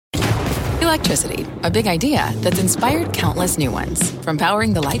Electricity, a big idea that's inspired countless new ones. From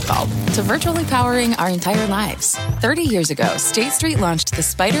powering the light bulb to virtually powering our entire lives. 30 years ago, State Street launched the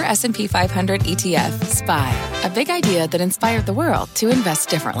Spider S&P 500 ETF, SPY. A big idea that inspired the world to invest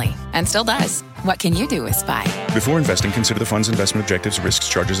differently. And still does. What can you do with SPY? Before investing, consider the fund's investment objectives, risks,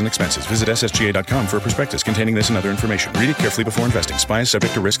 charges, and expenses. Visit ssga.com for a prospectus containing this and other information. Read it carefully before investing. SPY is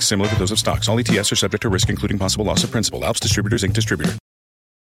subject to risks similar to those of stocks. All ETFs are subject to risk, including possible loss of principal. Alps Distributors, Inc. Distributor.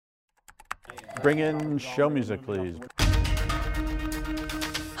 Bring in show music, please.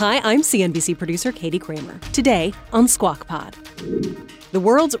 Hi, I'm CNBC producer Katie Kramer. Today on Squawk Pod. The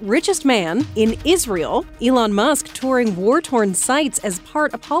world's richest man in Israel, Elon Musk, touring war-torn sites as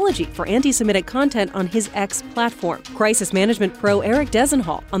part apology for anti-Semitic content on his X platform. Crisis management pro Eric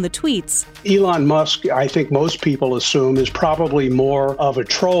Desenhall on the tweets. Elon Musk, I think most people assume, is probably more of a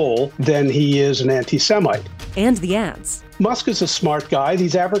troll than he is an anti-Semite. And the ads. Musk is a smart guy.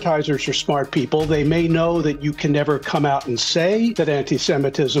 These advertisers are smart people. They may know that you can never come out and say that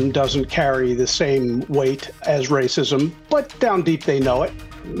anti-Semitism doesn't carry the same weight as racism, but down deep they know it.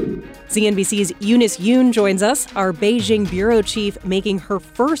 CNBC's Eunice Yoon joins us, our Beijing bureau chief, making her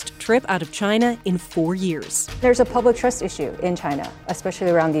first trip out of China in 4 years. There's a public trust issue in China,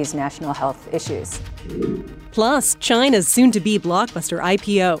 especially around these national health issues. Plus, China's soon-to-be blockbuster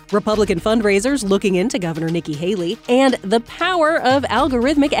IPO, Republican fundraisers looking into Governor Nikki Haley, and the power of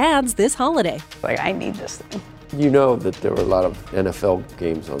algorithmic ads this holiday. I need this thing. You know that there were a lot of NFL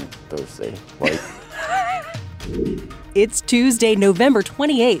games on Thursday, right? It's Tuesday, November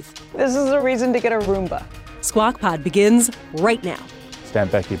 28th. This is a reason to get a Roomba. Squawk Pod begins right now. Stand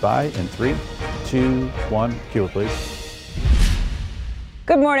Becky by in 3, 2, 1. Cue it, please.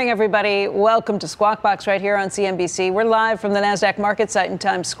 Good morning, everybody. Welcome to Squawk Box right here on CNBC. We're live from the NASDAQ market site in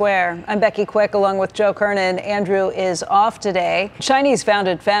Times Square. I'm Becky Quick along with Joe Kernan. Andrew is off today.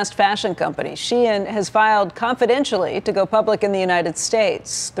 Chinese-founded fast fashion company Shein has filed confidentially to go public in the United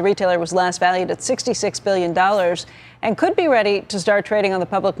States. The retailer was last valued at $66 billion and could be ready to start trading on the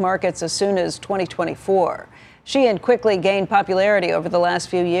public markets as soon as 2024. Shein quickly gained popularity over the last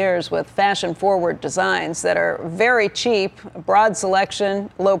few years with fashion-forward designs that are very cheap, broad selection,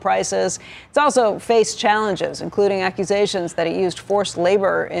 low prices. It's also faced challenges, including accusations that it used forced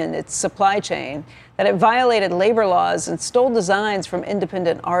labor in its supply chain, that it violated labor laws and stole designs from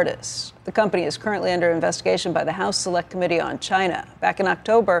independent artists. The company is currently under investigation by the House Select Committee on China. Back in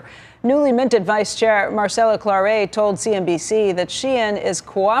October, newly minted Vice Chair Marcelo Claret told CNBC that Shein is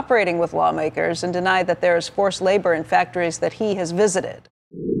cooperating with lawmakers and denied that there is forced labor in factories that he has visited.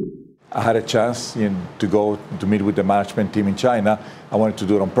 I had a chance to go to meet with the management team in China. I wanted to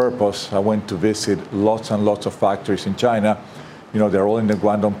do it on purpose. I went to visit lots and lots of factories in China. You know, they're all in the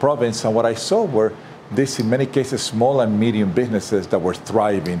Guangdong province. And what I saw were these, in many cases, small and medium businesses that were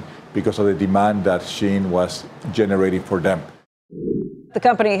thriving because of the demand that Shein was generating for them. The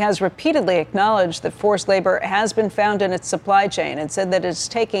company has repeatedly acknowledged that forced labor has been found in its supply chain and said that it's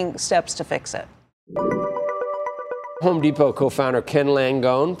taking steps to fix it. Home Depot co-founder Ken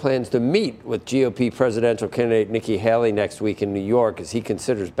Langone plans to meet with GOP presidential candidate Nikki Haley next week in New York as he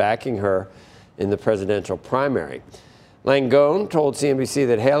considers backing her in the presidential primary. Langone told CNBC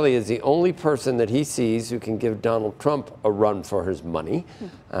that Haley is the only person that he sees who can give Donald Trump a run for his money.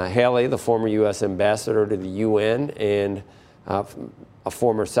 Haley, the former U.S. ambassador to the UN and a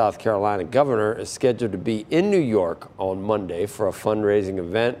former South Carolina governor, is scheduled to be in New York on Monday for a fundraising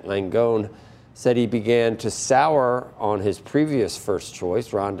event. Langone said he began to sour on his previous first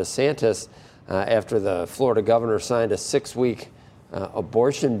choice, Ron DeSantis, after the Florida governor signed a 6-week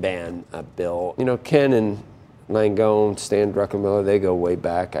abortion ban bill. You know, Ken and Langone, Stan Druckenmiller, they go way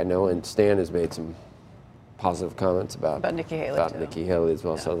back, I know, and Stan has made some positive comments about Nikki Haley, about Nikki Haley as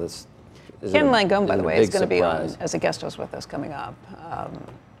well. Yeah. So this Ken Langone, by the way, is going to be on as a guest host with us coming up.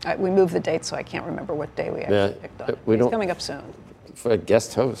 We moved the date, so I can't remember what day we actually picked on. He's coming up soon. For a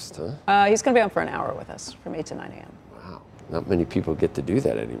guest host, huh? He's going to be on for an hour with us from 8 to 9 a.m. Wow. Not many people get to do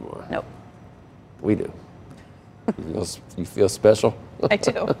that anymore. Nope. We do. You feel special? I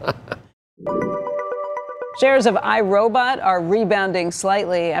do. Shares of iRobot are rebounding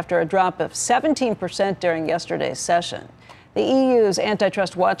slightly after a drop of 17% during yesterday's session. The EU's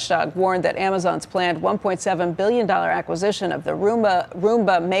antitrust watchdog warned that Amazon's planned $1.7 billion acquisition of the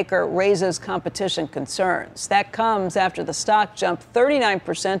Roomba maker raises competition concerns. That comes after the stock jumped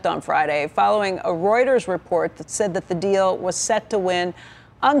 39% on Friday, following a Reuters report that said that the deal was set to win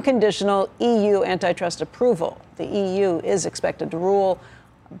unconditional EU antitrust approval. The EU is expected to rule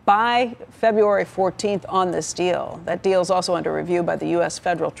by February 14th on this deal. That deal is also under review by the U.S.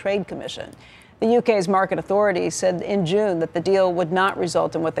 Federal Trade Commission. The UK's market authority said in June that the deal would not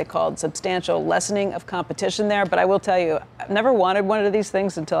result in what they called substantial lessening of competition there. But I will tell you, I've never wanted one of these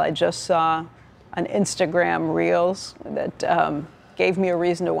things until I just saw an Instagram Reels that gave me a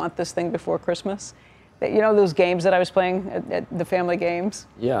reason to want this thing before Christmas. You know those games that I was playing at the family games?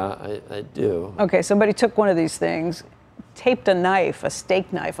 Yeah, I do. Okay, somebody took one of these things, taped a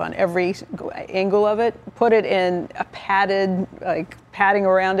steak knife on every angle of it, put it in a padding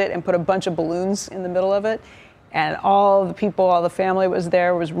around it, and put a bunch of balloons in the middle of it. And all the family was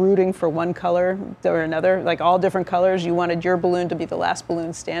there, was rooting for one color or another, like all different colors. You wanted your balloon to be the last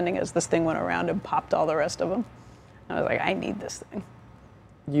balloon standing as this thing went around and popped all the rest of them. And I was like, I need this thing.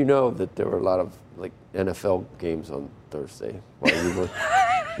 You know that there were a lot of like NFL games on Thursday while you were.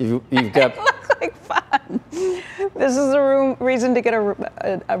 You've got. It looked like fun. This is a reason to get a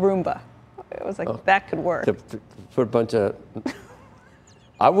Roomba. It was like that could work. To put a bunch of.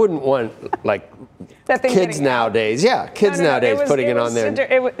 I wouldn't want like kids nowadays. Yeah, kids nowadays putting it on there.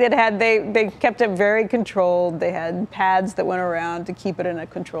 They kept it very controlled. They had pads that went around to keep it in a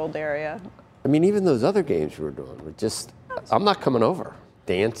controlled area. I mean, even those other games you were doing were just. I'm not coming over.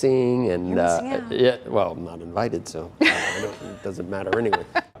 Dancing and yeah, well, I'm not invited, so it doesn't matter anyway.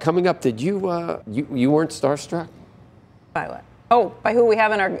 Coming up, did you weren't starstruck? By what? Oh, by who we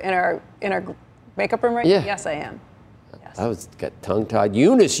have in our makeup room right now? Yes, I am. Yes. I got tongue-tied.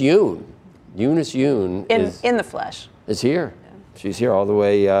 Eunice Yoon is in the flesh. Is here. Yeah. She's here all the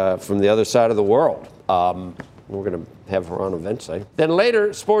way from the other side of the world. We're going to have her on eventually. Then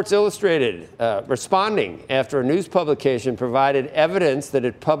later, Sports Illustrated responding after a news publication provided evidence that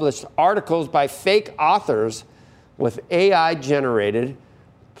it published articles by fake authors with AI-generated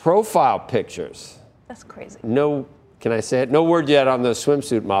profile pictures. That's crazy. No, can I say it? No word yet on those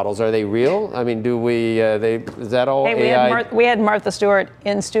swimsuit models. Are they real? I mean, do we? Is that all AI? We had Martha Stewart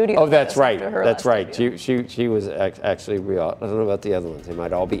in studio. Oh, that's right. That's right. She was actually real. I don't know about the other ones. They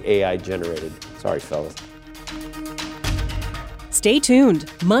might all be AI-generated. Sorry, fellas. Stay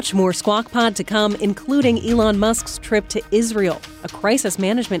tuned. Much more Squawk Pod to come, including Elon Musk's trip to Israel. A crisis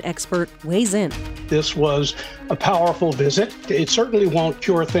management expert weighs in. This was a powerful visit. It certainly won't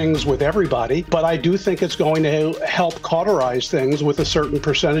cure things with everybody, but I do think it's going to help cauterize things with a certain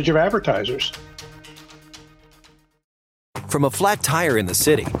percentage of advertisers. From a flat tire in the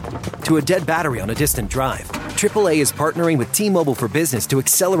city to a dead battery on a distant drive, AAA is partnering with T-Mobile for Business to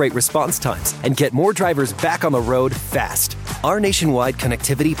accelerate response times and get more drivers back on the road fast. Our nationwide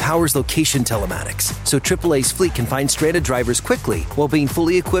connectivity powers location telematics, so AAA's fleet can find stranded drivers quickly while being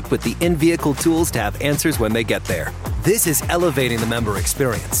fully equipped with the in-vehicle tools to have answers when they get there. This is elevating the member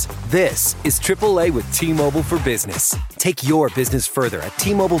experience. This is AAA with T-Mobile for Business. Take your business further at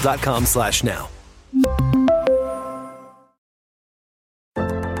T-Mobile.com/now.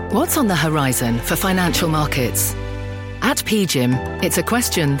 What's on the horizon for financial markets? At PGIM, it's a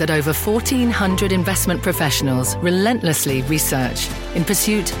question that over 1,400 investment professionals relentlessly research in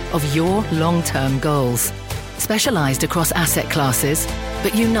pursuit of your long-term goals. Specialized across asset classes,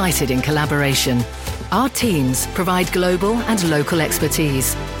 but united in collaboration, our teams provide global and local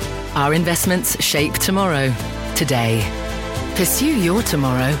expertise. Our investments shape tomorrow, today. Pursue your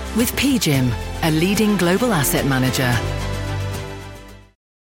tomorrow with PGIM, a leading global asset manager.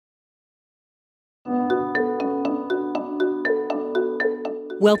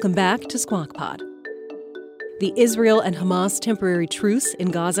 Welcome back to Squawk Pod. The Israel and Hamas temporary truce in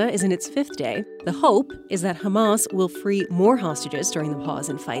Gaza is in its 5th day. The hope is that Hamas will free more hostages during the pause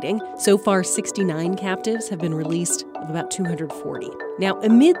in fighting. So far, 69 captives have been released of about 240. Now,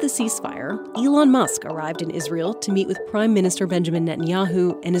 amid the ceasefire, Elon Musk arrived in Israel to meet with Prime Minister Benjamin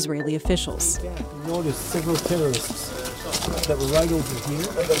Netanyahu and Israeli officials. You noticed several terrorists that were right over here.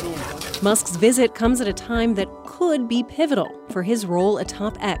 Musk's visit comes at a time that could be pivotal for his role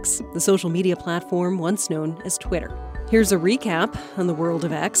atop X, the social media platform once known as Twitter. Here's a recap on the world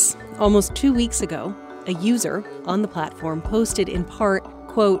of X. Almost 2 weeks ago, a user on the platform posted in part,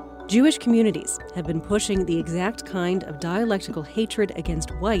 quote, "Jewish communities have been pushing the exact kind of dialectical hatred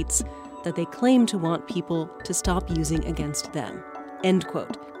against whites that they claim to want people to stop using against them," end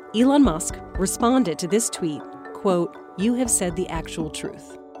quote. Elon Musk responded to this tweet, quote, "You have said the actual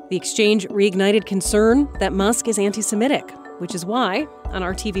truth." The exchange reignited concern that Musk is anti-Semitic, which is why, on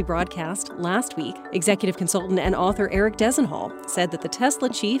our TV broadcast last week, executive consultant and author Eric Desenhall said that the Tesla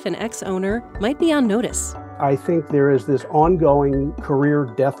chief and ex-owner might be on notice. I think there is this ongoing career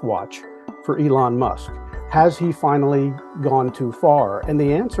death watch for Elon Musk. Has he finally gone too far? And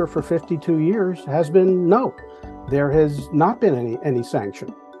the answer for 52 years has been no. There has not been any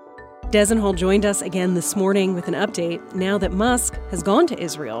sanction. Dezenhall joined us again this morning with an update. Now that Musk has gone to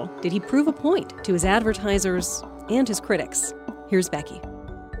Israel, did he prove a point to his advertisers and his critics? Here's Becky.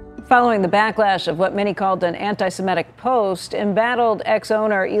 Following the backlash of what many called an anti-Semitic post, embattled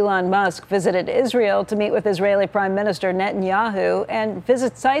ex-owner Elon Musk visited Israel to meet with Israeli Prime Minister Netanyahu and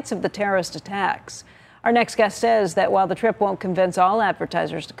visit sites of the terrorist attacks. Our next guest says that while the trip won't convince all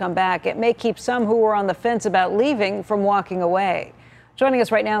advertisers to come back, it may keep some who were on the fence about leaving from walking away. Joining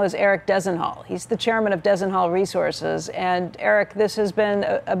us right now is Eric Dezenhall. He's the chairman of Dezenhall Resources. And Eric, this has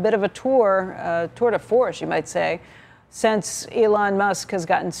been a bit of a tour de force, you might say, since Elon Musk has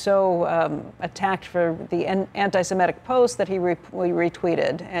gotten so attacked for the anti-Semitic post that he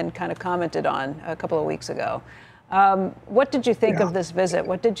retweeted and kind of commented on a couple of weeks ago. What did you think of this visit?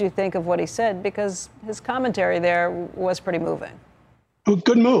 What did you think of what he said? Because his commentary there was pretty moving.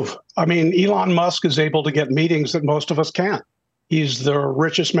 Good move. I mean, Elon Musk is able to get meetings that most of us can't. He's the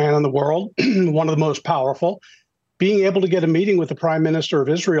richest man in the world, one of the most powerful. Being able to get a meeting with the prime minister of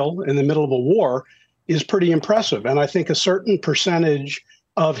Israel in the middle of a war is pretty impressive. And I think a certain percentage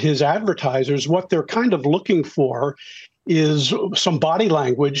of his advertisers, what they're kind of looking for is some body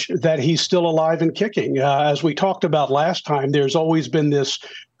language that he's still alive and kicking. As we talked about last time, there's always been this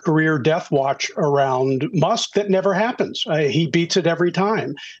career death watch around Musk that never happens. He beats it every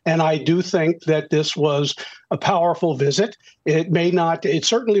time. And I do think that this was a powerful visit. It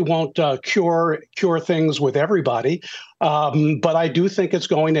certainly won't cure things with everybody. But I do think it's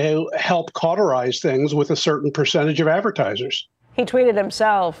going to help cauterize things with a certain percentage of advertisers. He tweeted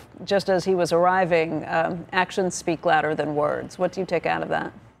himself just as he was arriving, actions speak louder than words. What do you take out of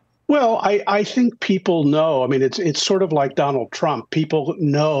that? Well, I think people know. I mean, it's sort of like Donald Trump. People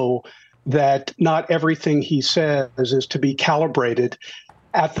know that not everything he says is to be calibrated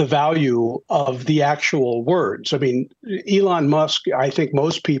at the value of the actual words. I mean, Elon Musk, I think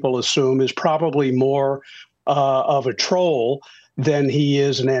most people assume, is probably more of a troll than he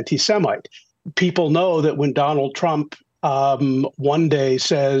is an anti-Semite. People know that when Donald Trump one day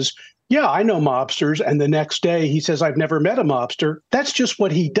says, yeah, I know mobsters, and the next day he says, I've never met a mobster, that's just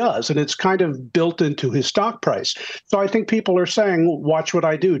what he does, and it's kind of built into his stock price. So I think people are saying, watch what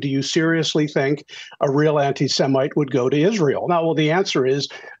I do. Do you seriously think a real anti-Semite would go to Israel? Now, well, the answer is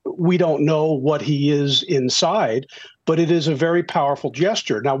we don't know what he is inside, but it is a very powerful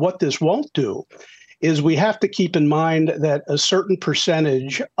gesture. Now, what this won't do is we have to keep in mind that a certain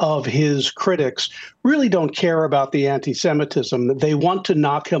percentage of his critics really don't care about the anti-Semitism. They want to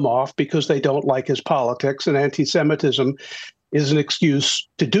knock him off because they don't like his politics, and anti-Semitism is an excuse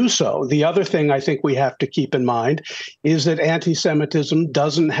to do so. The other thing I think we have to keep in mind is that anti-Semitism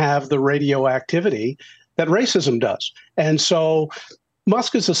doesn't have the radioactivity that racism does. And so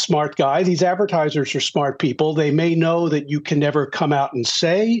Musk is a smart guy. These advertisers are smart people. They may know that you can never come out and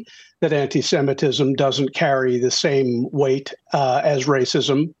say that anti-Semitism doesn't carry the same weight as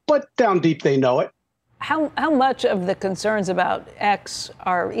racism, but down deep they know it. How much of the concerns about X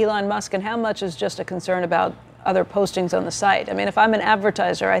are Elon Musk, and how much is just a concern about other postings on the site? I mean, if I'm an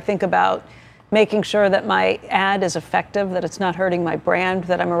advertiser, I think about making sure that my ad is effective, that it's not hurting my brand,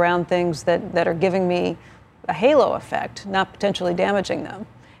 that I'm around things that are giving me a halo effect, not potentially damaging them.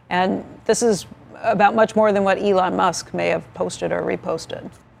 And this is about much more than what Elon Musk may have posted or reposted.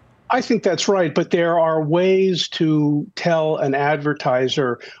 I think that's right, but there are ways to tell an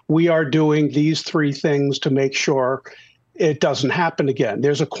advertiser, we are doing these three things to make sure it doesn't happen again.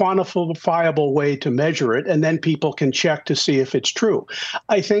 There's a quantifiable way to measure it, and then people can check to see if it's true.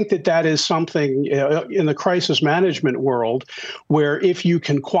 I think that is something in the crisis management world where if you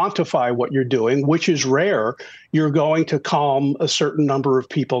can quantify what you're doing, which is rare, you're going to calm a certain number of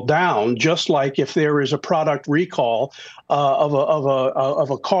people down. Just like if there is a product recall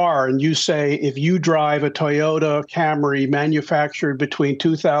of a car, and you say if you drive a Toyota Camry manufactured between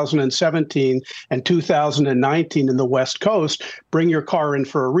 2017 and 2019 in the West Coast, bring your car in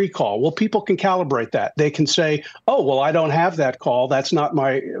for a recall. Well, people can calibrate that. They can say, oh, well, I don't have that call. That's not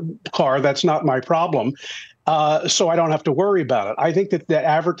my car. That's not my problem. So I don't have to worry about it. I think that the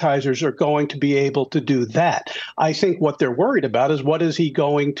advertisers are going to be able to do that. I think what they're worried about is what is he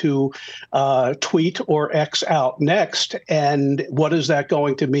going to tweet or X out next, and what is that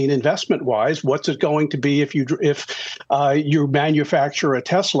going to mean investment-wise? What's it going to be if you manufacture a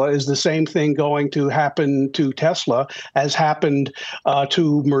Tesla? Is the same thing going to happen to Tesla as happened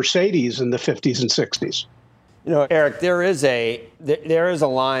to Mercedes in the 50s and 60s? You know, Eric, there is a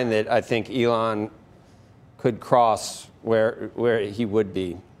line that I think Elon could cross where he would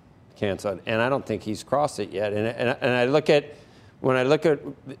be canceled, and I don't think he's crossed it yet. And I look at when I look at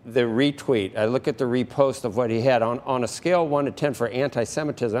the retweet, I look at the repost of what he had on a scale of 1 to 10 for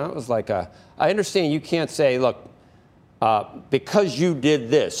anti-Semitism. It was like I understand you can't say, look, because you did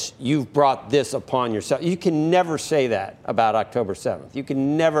this, you've brought this upon yourself. You can never say that about October 7th. You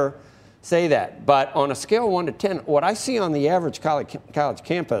can never say that. But on a scale of 1 to 10, what I see on the average college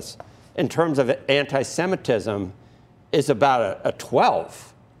campus in terms of anti-Semitism is about a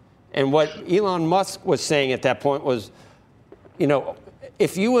 12. And what Elon Musk was saying at that point was,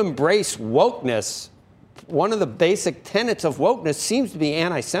 if you embrace wokeness, one of the basic tenets of wokeness seems to be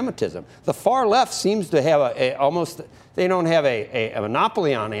anti-Semitism. The far left seems to have they don't have a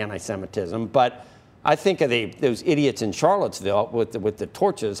monopoly on anti-Semitism, but I think of those idiots in Charlottesville with the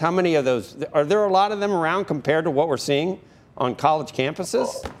torches. How many of those, are there a lot of them around compared to what we're seeing on college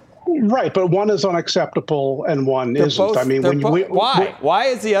campuses? Right, but one is unacceptable and one isn't. I mean, why? Why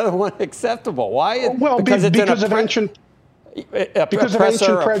is the other one acceptable? Why? Because of ancient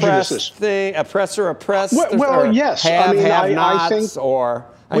prejudices. Oppressor, oppressed. Well, yes. I think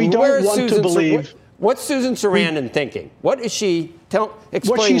we don't want to believe. What's Susan Sarandon thinking? What is she explain that to me?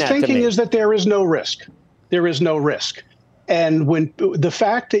 What she's thinking is that there is no risk. There is no risk. And when the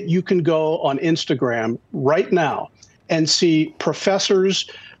fact that you can go on Instagram right now and see professors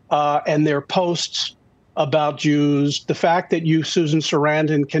and their posts about Jews, the fact that Susan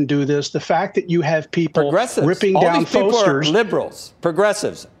Sarandon, can do this, the fact that you have people ripping down posters. All these people are liberals,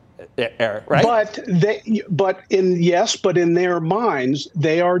 progressives, Eric, right? But in their minds,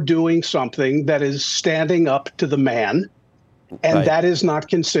 they are doing something that is standing up to the man, and that is not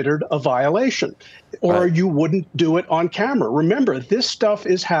considered a violation. Or you wouldn't do it on camera. Remember, this stuff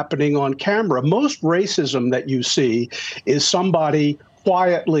is happening on camera. Most racism that you see is somebody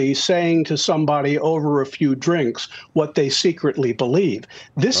quietly saying to somebody over a few drinks what they secretly believe.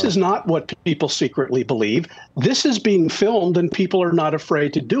 This is not what people secretly believe. This is being filmed and people are not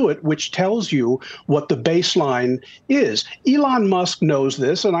afraid to do it, which tells you what the baseline is. Elon Musk knows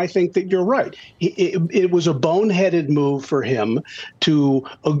this, and I think that you're right. It was a boneheaded move for him to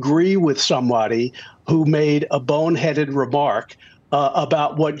agree with somebody who made a boneheaded remark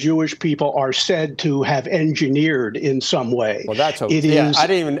about what Jewish people are said to have engineered in some way. Well, that's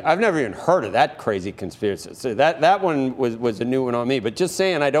I've never even heard of that crazy conspiracy. So that one was a new one on me. But just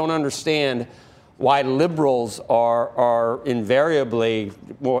saying, I don't understand why liberals are invariably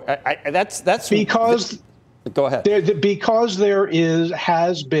more. That's because. Go ahead. Because there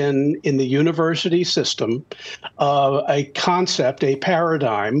has been in the university system a concept, a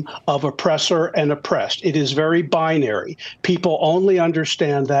paradigm of oppressor and oppressed. It is very binary. People only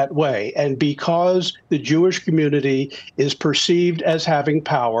understand that way. And because the Jewish community is perceived as having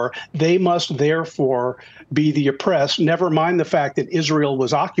power, they must therefore be the oppressed, never mind the fact that Israel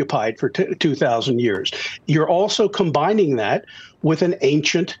was occupied for 2,000 years. You're also combining that with an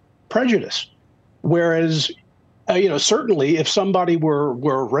ancient prejudice. Whereas, certainly if somebody were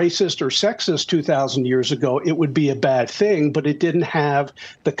racist or sexist 2,000 years ago, it would be a bad thing, but it didn't have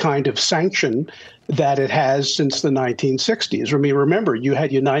the kind of sanction that it has since the 1960s. I mean, remember, you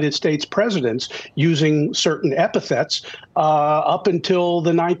had United States presidents using certain epithets up until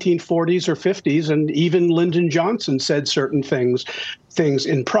the 1940s or 50s, and even Lyndon Johnson said certain things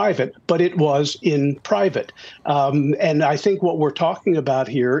in private, but it was in private. And I think what we're talking about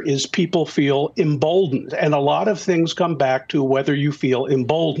here is people feel emboldened. And a lot of things come back to whether you feel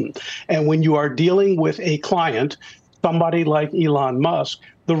emboldened. And when you are dealing with a client, somebody like Elon Musk,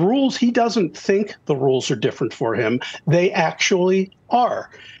 the rules, he doesn't think the rules are different for him. They actually are.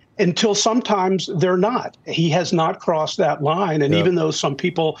 Until sometimes they're not. He has not crossed that line. And even though some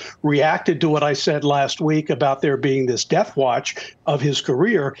people reacted to what I said last week about there being this death watch of his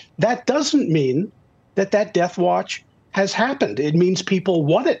career, that doesn't mean that death watch has happened. It means people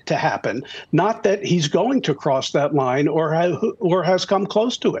want it to happen, not that he's going to cross that line or has come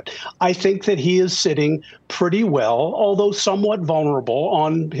close to it. I think that he is sitting pretty well, although somewhat vulnerable,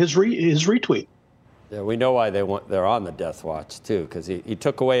 on his retweet. Yeah, we know why they're on the death watch, too, because he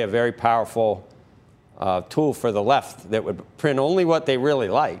took away a very powerful tool for the left that would print only what they really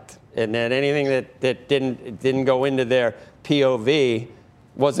liked. And then anything that didn't go into their POV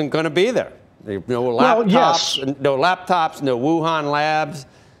wasn't going to be there. No laptops, no Wuhan labs,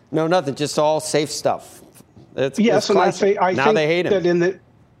 no nothing, just all safe stuff. It's and I think they hate him.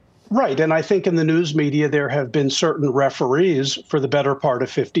 Right. And I think in the news media, there have been certain referees for the better part of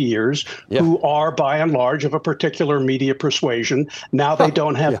 50 years who are, by and large, of a particular media persuasion. Now they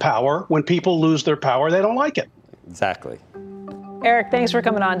don't have power. When people lose their power, they don't like it. Exactly. Eric, thanks for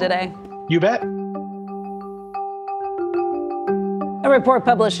coming on today. You bet. A report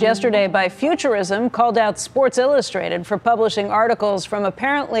published yesterday by Futurism called out Sports Illustrated for publishing articles from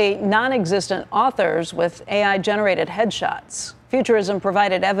apparently non-existent authors with AI-generated headshots. Futurism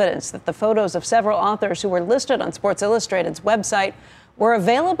provided evidence that the photos of several authors who were listed on Sports Illustrated's website were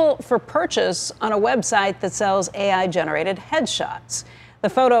available for purchase on a website that sells AI-generated headshots. The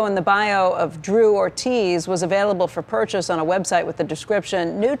photo in the bio of Drew Ortiz was available for purchase on a website with the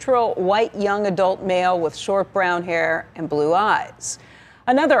description, neutral, white, young adult male with short brown hair and blue eyes.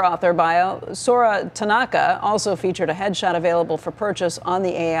 Another author bio, Sora Tanaka, also featured a headshot available for purchase on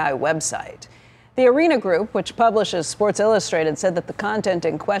the AI website. The Arena Group, which publishes Sports Illustrated, said that the content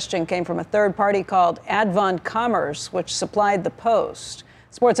in question came from a third party called Advent Commerce, which supplied the post.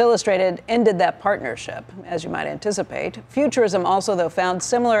 Sports Illustrated ended that partnership, as you might anticipate. Futurism also, though, found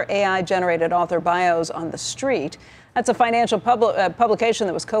similar AI-generated author bios on The Street. That's a financial publication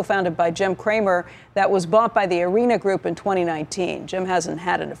that was co-founded by Jim Cramer that was bought by the Arena Group in 2019. Jim hasn't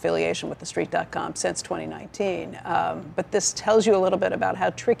had an affiliation with TheStreet.com since 2019. But this tells you a little bit about how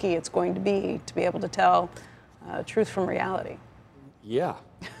tricky it's going to be able to tell truth from reality. Yeah.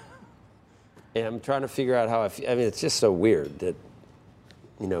 And I'm trying to figure out how I mean, it's just so weird that,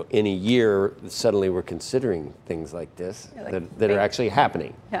 you know, in a year, suddenly we're considering things like this that are actually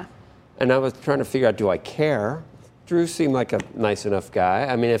happening. Yeah. And I was trying to figure out, do I care? Drew seemed like a nice enough guy.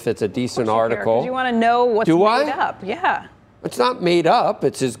 I mean, if it's a decent article. Because you want to know what's made up. Yeah. It's not made up.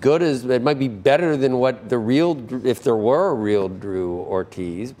 It's as good as, it might be better than what the real, if there were a real Drew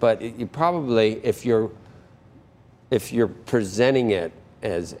Ortiz. But you probably, if you're presenting it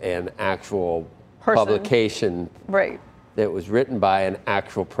as an actual publication. Right. That was written by an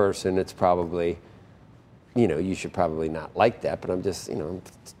actual person, it's probably, you know, you should probably not like that, but I'm just, you know,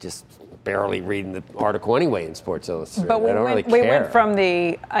 just barely reading the article anyway in Sports Illustrated. But I don't really care. We went from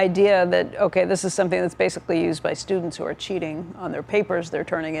the idea that, okay, this is something that's basically used by students who are cheating on their papers they're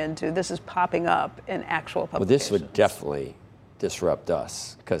turning into, this is popping up in actual publications. Well, this would definitely disrupt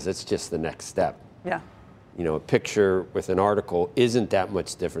us, because it's just the next step. Yeah. You know, a picture with an article isn't that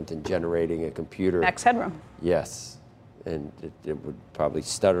much different than generating a computer. Max headroom. Yes. And it would probably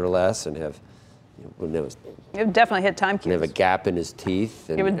stutter less and have, you know, it would definitely hit time cues. Have a gap in his teeth.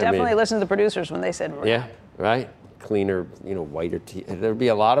 And, he would definitely listen to the producers when they said, yeah, right. Cleaner, you know, whiter teeth. There'd be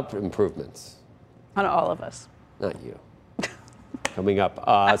a lot of improvements. On all of us. Not you. Coming up.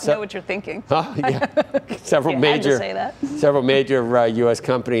 I know what you're thinking. Yeah. Several major U.S.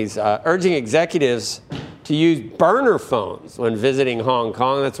 companies urging executives to use burner phones when visiting Hong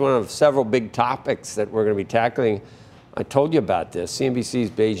Kong. That's one of several big topics that we're going to be tackling. I told you about this. CNBC's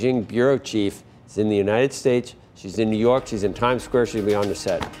Beijing bureau chief is in the United States. She's in New York. She's in Times Square. She'll be on the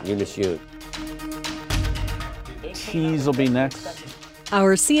set. Eunice Yoon. Cheese will be next.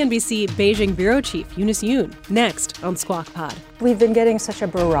 Our CNBC Beijing bureau chief, Eunice Yoon, next on Squawk Pod. We've been getting such a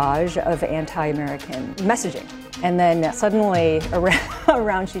barrage of anti-American messaging. And then suddenly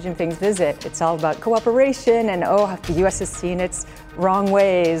around Xi Jinping's visit, it's all about cooperation and, the U.S. has seen its wrong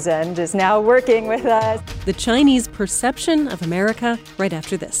ways and is now working with us. The Chinese perception of America right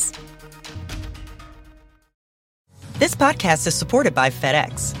after this. This podcast is supported by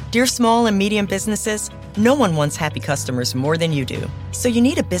FedEx. Dear small and medium businesses, no one wants happy customers more than you do. So you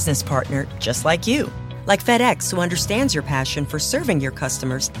need a business partner just like you. Like FedEx, who understands your passion for serving your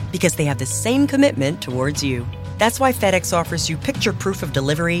customers because they have the same commitment towards you. That's why FedEx offers you picture proof of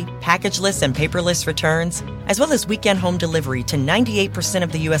delivery, packageless and paperless returns, as well as weekend home delivery to 98%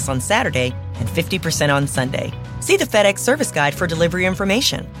 of the U.S. on Saturday and 50% on Sunday. See the FedEx service guide for delivery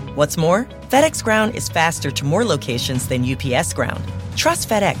information. What's more, FedEx Ground is faster to more locations than UPS Ground. Trust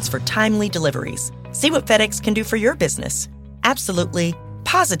FedEx for timely deliveries. See what FedEx can do for your business. Absolutely,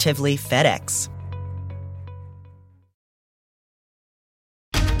 positively FedEx.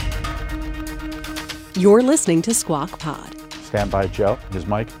 You're listening to Squawk Pod. Stand by, Joe. Here's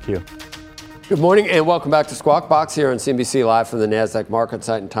Mike. Q. Good morning and welcome back to Squawk Box here on CNBC Live from the NASDAQ market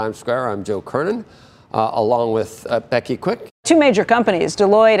site in Times Square. I'm Joe Kernan, along with Becky Quick. Two major companies,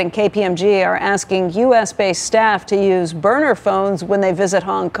 Deloitte and KPMG, are asking U.S.-based staff to use burner phones when they visit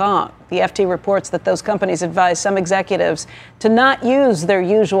Hong Kong. The FT reports that those companies advise some executives to not use their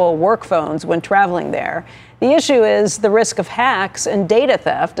usual work phones when traveling there. The issue is the risk of hacks and data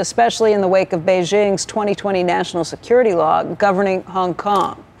theft, especially in the wake of Beijing's 2020 national security law governing Hong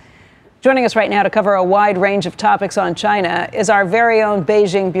Kong. Joining us right now to cover a wide range of topics on China is our very own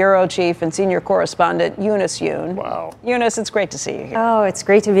Beijing bureau chief and senior correspondent, Eunice Yoon. Wow. Eunice, it's great to see you here. Oh, it's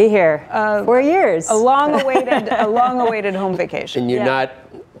great to be here. 4 years. A long-awaited home vacation. And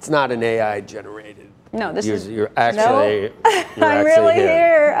it's not an AI generated. No, you're actually. I'm really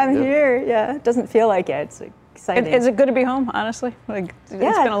here. I'm here. Yeah, it doesn't feel like it. It's exciting. Is it good to be home, honestly? Like, it's been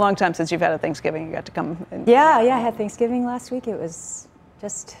a long time since you've had a Thanksgiving. You got to come. Yeah, I had Thanksgiving last week. It was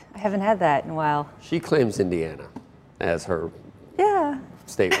just, I haven't had that in a while. She claims Indiana as her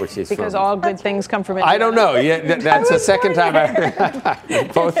state where she's because from. all good things come from Indiana. I don't know. Yeah, that's the second time I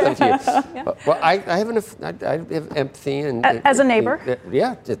heard both of you. Well, I have empathy and as a neighbor.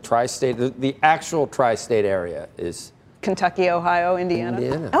 The tri-state, the actual tri-state area is Kentucky, Ohio,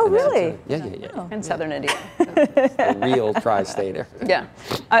 Indiana. Oh, really? Yeah. Oh. And southern Indiana. The real tri-state area. Yeah.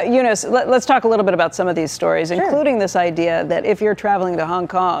 Eunice, let's talk a little bit about some of these stories, including this idea that if you're traveling to Hong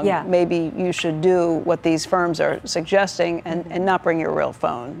Kong, maybe you should do what these firms are suggesting and not bring your real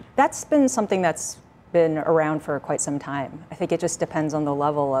phone. That's been something that's been around for quite some time. I think it just depends on the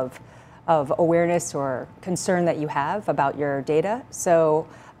level of awareness or concern that you have about your data. So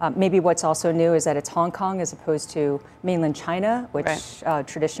maybe what's also new is that it's Hong Kong as opposed to mainland China, which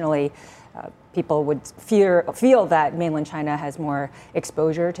traditionally people would feel that mainland China has more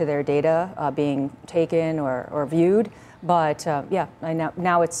exposure to their data being taken or viewed. But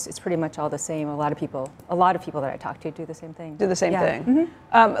now it's pretty much all the same. A lot of people that I talk to do the same thing. Do the same thing.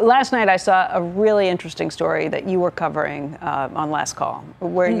 Mm-hmm. Last night I saw a really interesting story that you were covering on Last Call,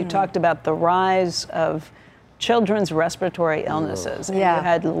 where you talked about the rise of children's respiratory illnesses. And you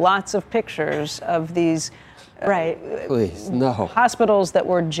had lots of pictures of these hospitals that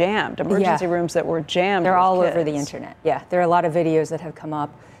were jammed, emergency rooms that were jammed. They're all over the internet. Yeah, there are a lot of videos that have come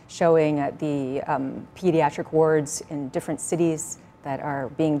up showing the pediatric wards in different cities that are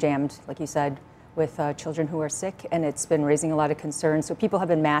being jammed, like you said, with children who are sick, and it's been raising a lot of concerns. So people have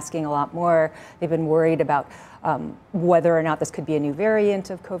been masking a lot more. They've been worried about whether or not this could be a new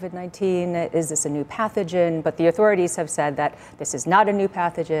variant of COVID-19. Is this a new pathogen? But the authorities have said that this is not a new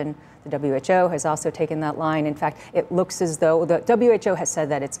pathogen. The WHO has also taken that line. In fact, it looks as though the WHO has said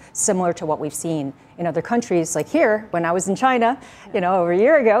that it's similar to what we've seen in other countries. Like here, when I was in China, over a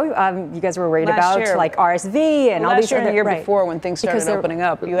year ago, you guys were worried about like RSV and all these other. Last year before, when things started opening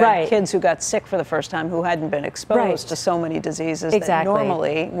up, you had kids who got sick for the first time who hadn't been exposed to so many diseases that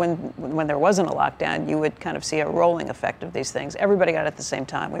normally, when there wasn't a lockdown, you would kind of see a rolling effect of these things. Everybody got it at the same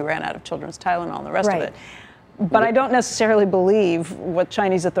time. We ran out of children's Tylenol and the rest of it. But I don't necessarily believe what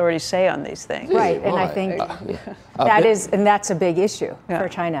Chinese authorities say on these things. Right, and I think that's a big issue for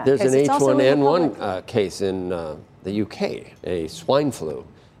China. There's an H1N1 case in the UK, a swine flu.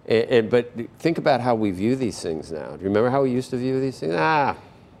 But think about how we view these things now. Do you remember how we used to view these things? No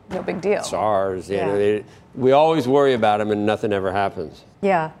big deal. SARS, we always worry about them and nothing ever happens.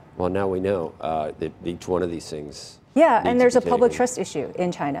 Yeah. Well, now we know that each one of these things. Yeah, and there's a public trust issue in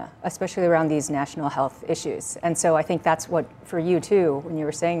China, especially around these national health issues. And so I think that's what, for you too, when you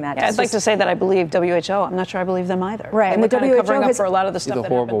were saying that. Yeah, I'd like to say that I believe WHO. I'm not sure I believe them either. Right, and the WHO covering up for a lot of the stuff that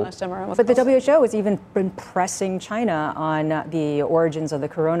happened last time around. But the WHO has even been pressing China on the origins of the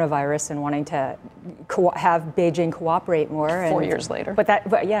coronavirus and wanting to have Beijing cooperate more. 4 years later. But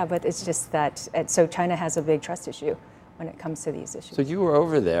it's just that. So China has a big trust issue when it comes to these issues. So you were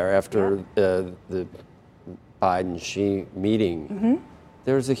over there after the Biden-Xi meeting.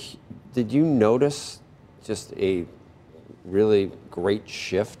 Did you notice just a really great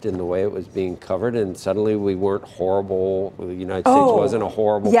shift in the way it was being covered, and suddenly we weren't horrible? The United States wasn't a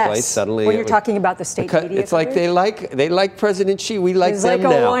horrible place. Suddenly, when you're talking about the state media, it's like they like President Xi. We like them now. It's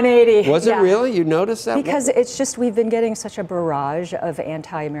like a 180. Was it really? You noticed that? Because it's just we've been getting such a barrage of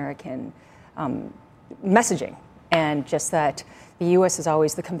anti-American messaging, and just that. The U.S. is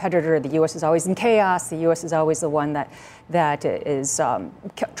always the competitor. The U.S. is always in chaos. The U.S. is always the one that is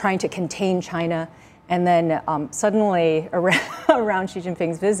trying to contain China. And then suddenly, around Xi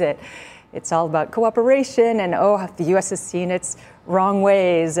Jinping's visit, it's all about cooperation. And the U.S. has seen its wrong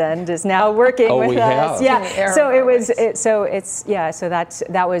ways and is now working with us. Have. Yeah. So it was. So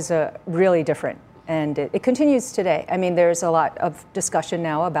that was really different. And it continues today. I mean, there's a lot of discussion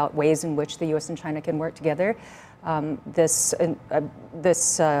now about ways in which the U.S. and China can work together. Over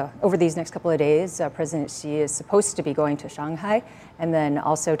these next couple of days, President Xi is supposed to be going to Shanghai, and then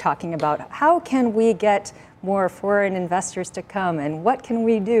also talking about how can we get more foreign investors to come, and what can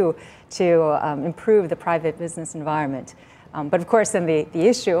we do to improve the private business environment. But of course, then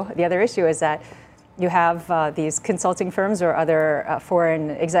the other issue is that you have these consulting firms or other foreign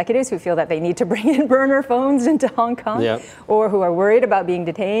executives who feel that they need to bring in burner phones into Hong Kong, or who are worried about being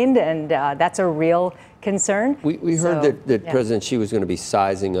detained, and that's a real concern. We heard that President Xi was going to be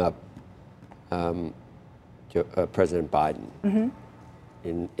sizing up President Biden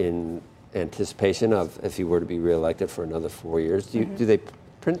in anticipation of if he were to be reelected for another 4 years. Do they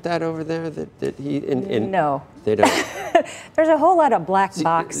print that over there? That he? No, they don't. there's a whole lot of black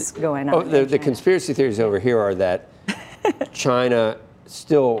box going on. The conspiracy theories over here are that China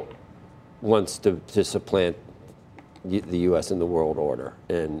still wants to supplant the U.S. in the world order.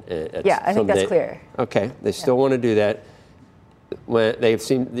 I think that's clear. Okay, they still want to do that. When they've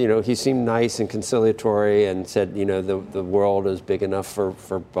seen, he seemed nice and conciliatory and said, the world is big enough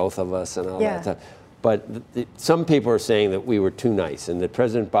for both of us and all that stuff. But some people are saying that we were too nice and that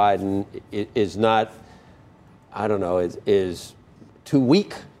President Biden is not, I don't know, is too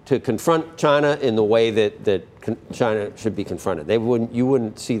weak to confront China in the way that China should be confronted. You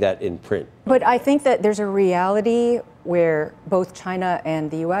wouldn't see that in print. But I think that there's a reality where both China and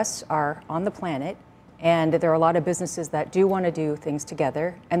the U.S. are on the planet, and there are a lot of businesses that do want to do things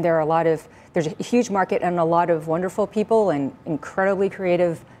together, and there's a huge market and a lot of wonderful people and incredibly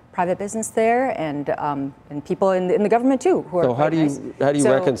creative private business there, and people in the government too. So how do you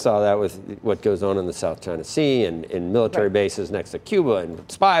reconcile that with what goes on in the South China Sea and in military bases next to Cuba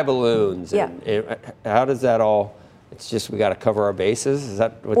and spy balloons? And how does that all? It's just we got to cover our bases. Is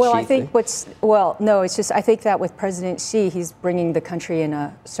that what? Well, I think no. It's just I think that with President Xi, he's bringing the country in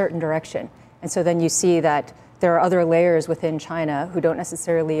a certain direction, and so then you see that there are other layers within China who don't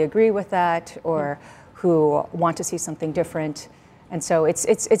necessarily agree with that or who want to see something different. And so it's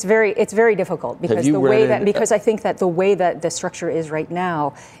very difficult because I think that the way that the structure is right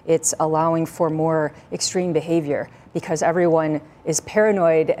now, it's allowing for more extreme behavior because everyone is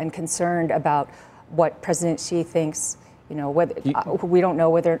paranoid and concerned about what President Xi thinks. Whether we don't know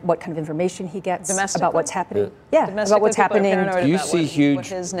what kind of information he gets about what's happening. About what's happening. Do you see huge? What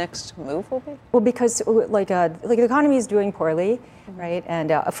his next move will be? Well, because the economy is doing poorly, right?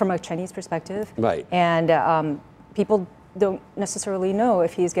 And from a Chinese perspective, right? And people don't necessarily know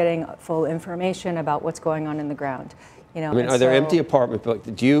if he's getting full information about what's going on in the ground. Are there empty apartment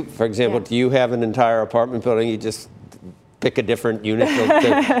buildings? Do you, for example, do you have an entire apartment building? You just pick a different unit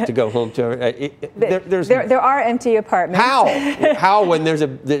to go home to? There are empty apartments. How when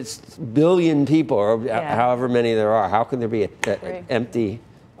there's billion people or however many there are, how can there be an empty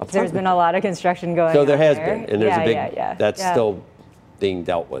apartment? There's been a lot of construction going on. So there has been, and there's a big, that's yeah. still being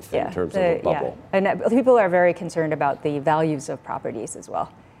dealt with in terms of a bubble. And people are very concerned about the values of properties as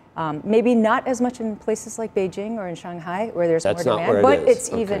well. Maybe not as much in places like Beijing or in Shanghai where there's more demand, where but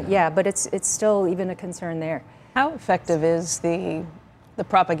it's even but it's still even a concern there. How effective is the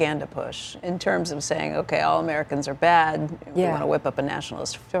propaganda push in terms of saying, okay, all Americans are bad, we want to whip up a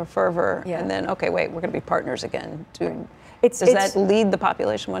nationalist fervor, and then, okay, wait, we're going to be partners again. Does that lead the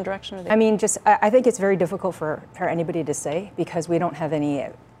population one direction or the other? I think it's very difficult for anybody to say because we don't have any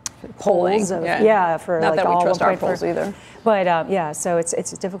polling. For not that we trust our polls either. But so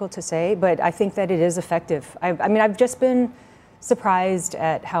it's difficult to say. But I think that it is effective. I've just been surprised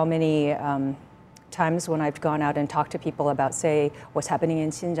at how many times when I've gone out and talked to people about, say, what's happening in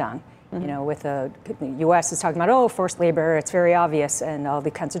Xinjiang. With the U.S. is talking about, forced labor, it's very obvious, and all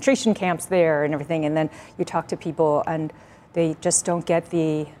the concentration camps there and everything. And then you talk to people and they just don't get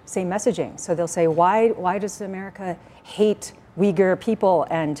the same messaging. So they'll say, why does America hate Uyghur people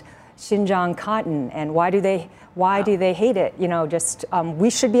and Xinjiang cotton? And why do they hate it? We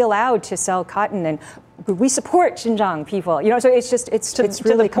should be allowed to sell cotton and we support Xinjiang people. So it's to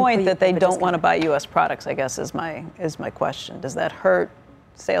really the point that they don't want to buy U.S. products, I guess, is my question. Does that hurt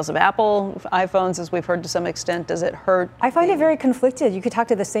sales of Apple iPhones, as we've heard to some extent? Does it hurt? I find it very conflicted. You could talk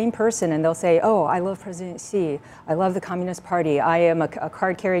to the same person and they'll say, oh, I love President Xi. I love the Communist Party. I am a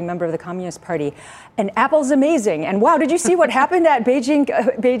card-carrying member of the Communist Party. And Apple's amazing. And wow, did you see what happened at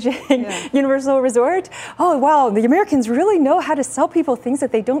Beijing Universal Resort? Oh, wow, the Americans really know how to sell people things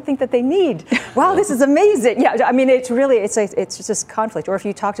that they don't think that they need. Wow, this is amazing. Yeah, it's just conflict. Or if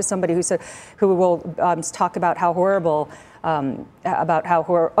you talk to somebody who will talk about how horrible how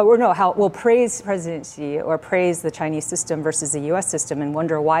we'll praise President Xi or praise the Chinese system versus the U.S. system and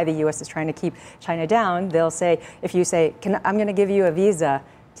wonder why the U.S. is trying to keep China down. They'll say, if you say, I'm going to give you a visa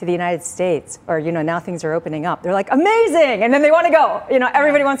to the United States, or now things are opening up, they're like, amazing, and then they want to go.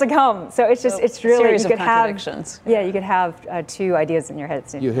 Everybody wants to come. So it's really series of contradictions. You could have two ideas in your head.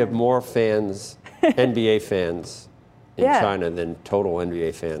 You have more fans, NBA fans, in China than total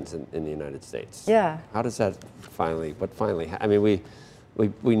NBA fans in the United States. Yeah. How does that finally?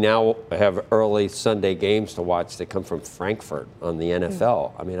 We now have early Sunday games to watch that come from Frankfurt on the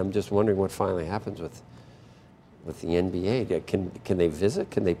NFL. I'm just wondering what finally happens with the NBA. Can they visit?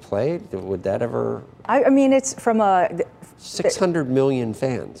 Can they play? Would that ever? It's from a 600 million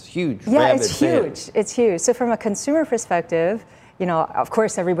fans, huge. Yeah, rabid it's huge. fans. It's huge. So from a consumer perspective, of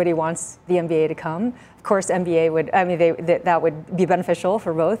course, everybody wants the NBA to come. Of course, NBA would, that would be beneficial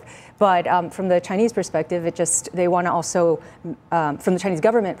for both. But from the Chinese perspective, they want to also, from the Chinese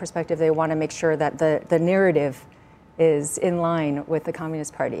government perspective, they want to make sure that the narrative is in line with the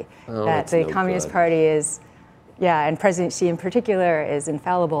Communist Party. That the Communist Party is, and President Xi in particular is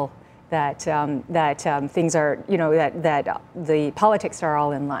infallible. That things are, that the politics are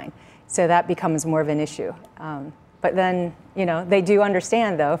all in line. So that becomes more of an issue. But then, they do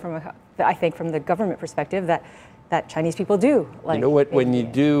understand, though, I think from the government perspective, that Chinese people do like. You know what? When you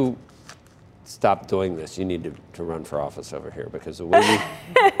do stop doing this, you need to run for office over here, because the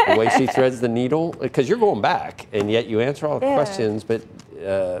way she threads the needle, because you're going back, and yet you answer all the questions, but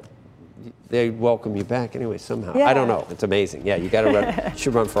they welcome you back anyway somehow. I don't know. It's amazing. Yeah, you got to run. You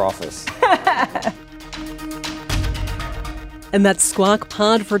should run for office. And that's Squawk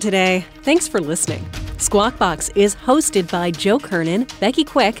Pod for today. Thanks for listening. Squawk Box is hosted by Joe Kernan, Becky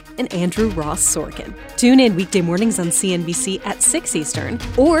Quick, and Andrew Ross Sorkin. Tune in weekday mornings on CNBC at 6 Eastern,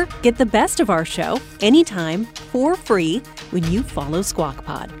 or get the best of our show anytime for free when you follow Squawk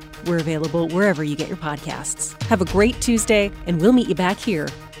Pod. We're available wherever you get your podcasts. Have a great Tuesday, and we'll meet you back here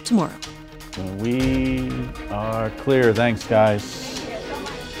tomorrow. We are clear. Thanks, guys.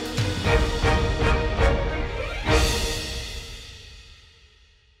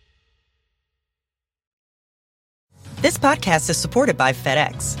 This podcast is supported by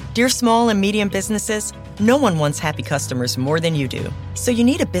FedEx. Dear small and medium businesses, no one wants happy customers more than you do. So you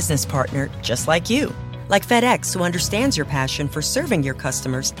need a business partner just like you. Like FedEx, who understands your passion for serving your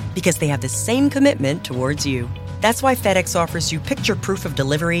customers because they have the same commitment towards you. That's why FedEx offers you picture proof of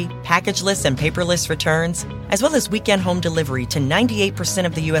delivery, packageless and paperless returns, as well as weekend home delivery to 98%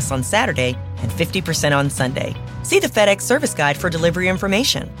 of the U.S. on Saturday and 50% on Sunday. See the FedEx service guide for delivery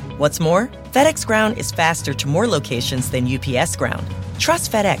information. What's more, FedEx Ground is faster to more locations than UPS Ground.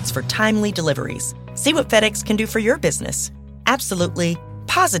 Trust FedEx for timely deliveries. See what FedEx can do for your business. Absolutely,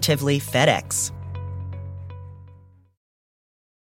 positively FedEx.